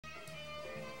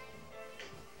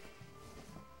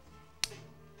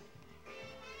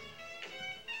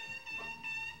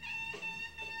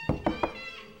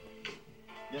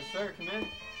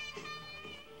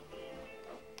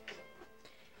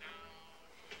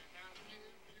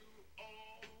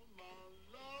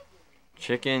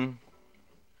chicken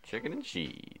and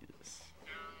cheese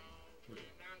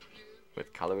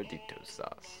with coloradito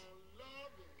sauce.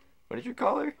 What did you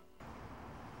call her?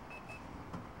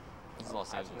 This is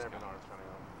Los Angeles.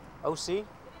 OC?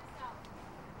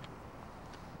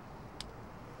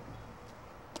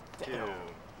 Dude.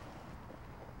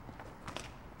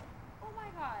 Oh my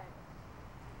god.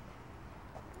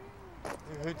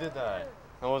 Dude, who did that?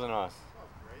 That wasn't us.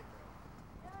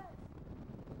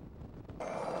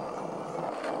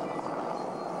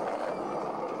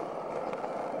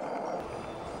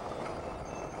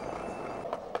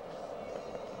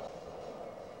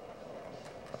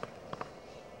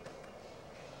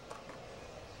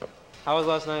 How was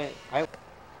last night?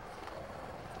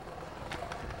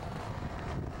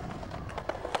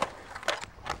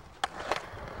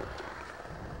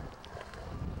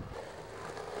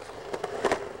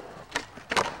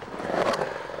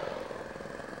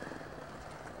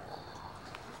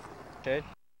 Okay.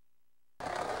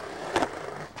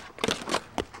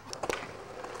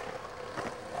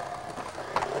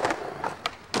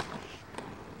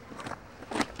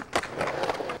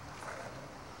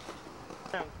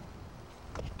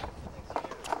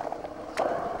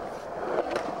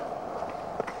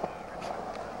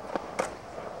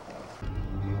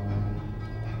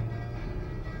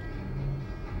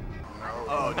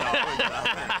 Oh no.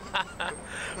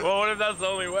 Well, what if that's the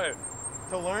only way?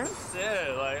 To learn?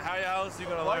 Yeah, like how else are you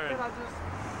gonna Why learn? can't I just...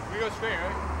 We go straight,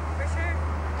 right? For sure.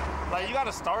 Like, you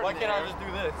gotta start. Why in can't I there. just do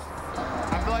this?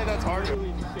 I feel like that's harder.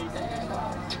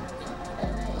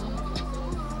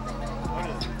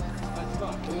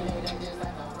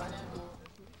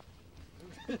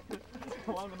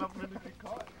 Long enough for it to be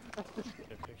caught.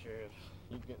 Get a picture of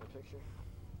you getting a picture.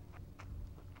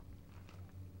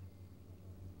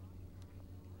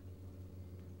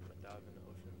 Dive in the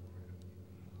ocean.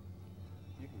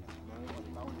 You can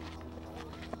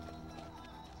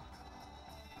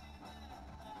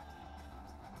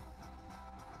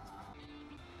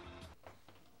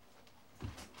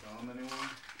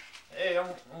Hey,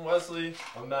 I'm Wesley.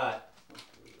 I'm Matt.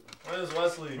 My name is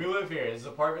Wesley. We live here. This is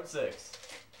apartment 6.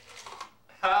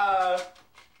 Ha!